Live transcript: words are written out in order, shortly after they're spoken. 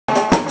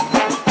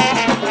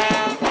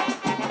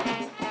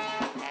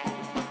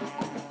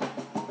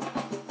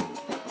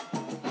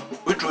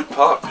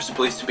Park was the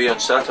place to be on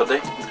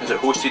Saturday, as it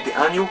hosted the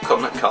annual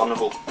Cumnock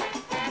Carnival.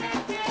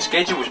 The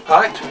schedule was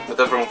packed with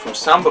everyone from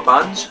samba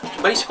bands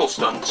to bicycle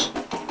stunts.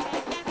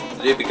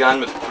 The day began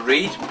with a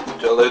parade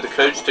to allow the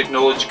crowds to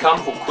acknowledge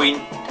Carnival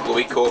Queen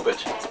Chloe Corbett.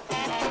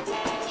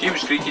 She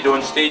was greeted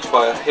on stage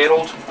by her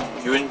herald,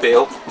 Ewan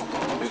Bell,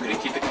 who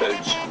greeted the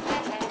crowds.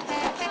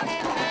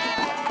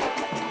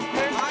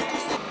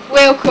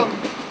 Welcome.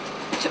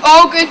 To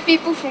all good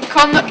people from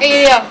Cumnock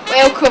area,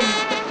 welcome.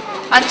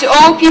 And to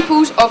all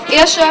peoples of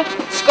Ayrshire,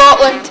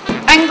 Scotland,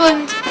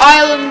 England,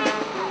 Ireland,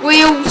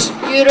 Wales,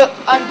 Europe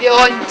and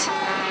beyond.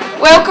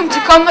 Welcome to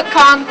Cumnock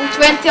Carnival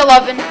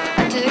 2011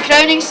 and to the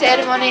crowning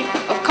ceremony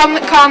of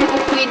Cumnock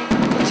Carnival Queen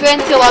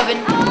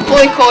 2011,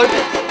 Chloe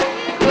Corbett.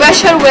 We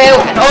wish her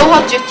well in all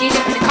her duties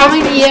in the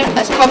coming year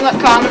as Cumnock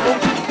Carnival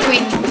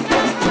Queen.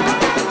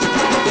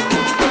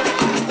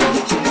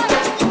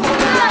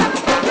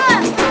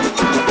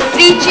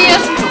 3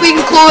 cheers for Queen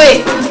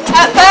Chloe.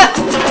 Hip hip.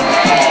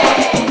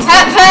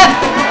 Hip hip.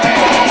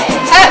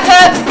 Hip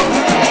hip.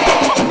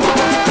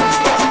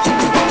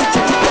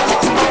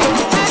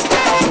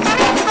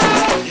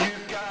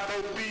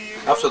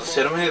 After the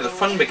ceremony, the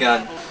fun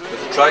began,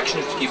 with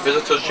attractions to keep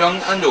visitors young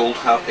and old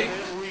happy.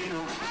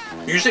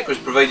 Music was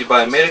provided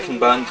by American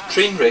band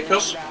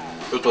Trainwreckers,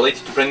 who were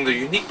delighted to bring their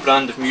unique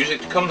brand of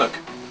music to Cumnock,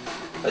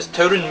 as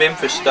towering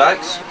Memphis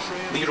Stax,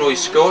 Leroy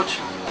Scott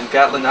and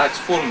Gatlin Axe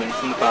Foreman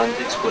from the band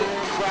explained.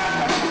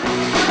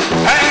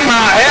 Hang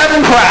my head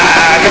and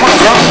cry. Come on,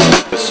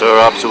 son. It's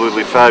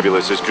absolutely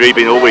fabulous. It's great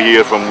being over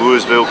here from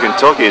Louisville,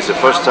 Kentucky. It's the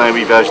first time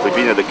we've actually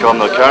been at the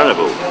Cumnock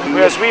Carnival.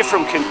 Whereas we're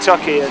from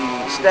Kentucky and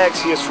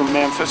Stax here's from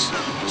Memphis,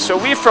 so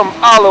we're from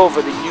all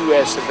over the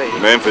US of A.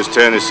 Memphis,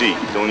 Tennessee,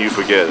 don't you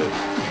forget it.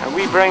 And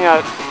we bring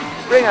our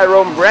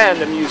own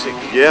brand of music.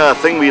 Yeah, I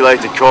think we like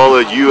to call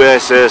it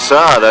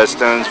USSR. That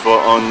stands for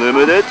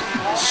Unlimited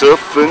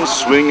Surfing,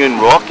 Swinging,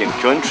 Rock and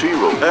Country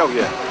Road. Hell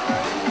yeah.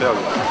 Hell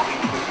yeah.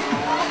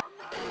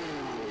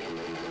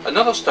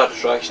 Another star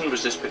attraction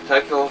was the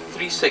spectacular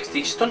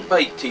 360 stunt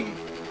bike team,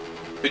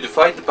 who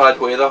defied the bad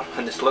weather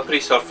and the slippery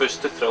surface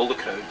to thrill the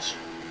crowds.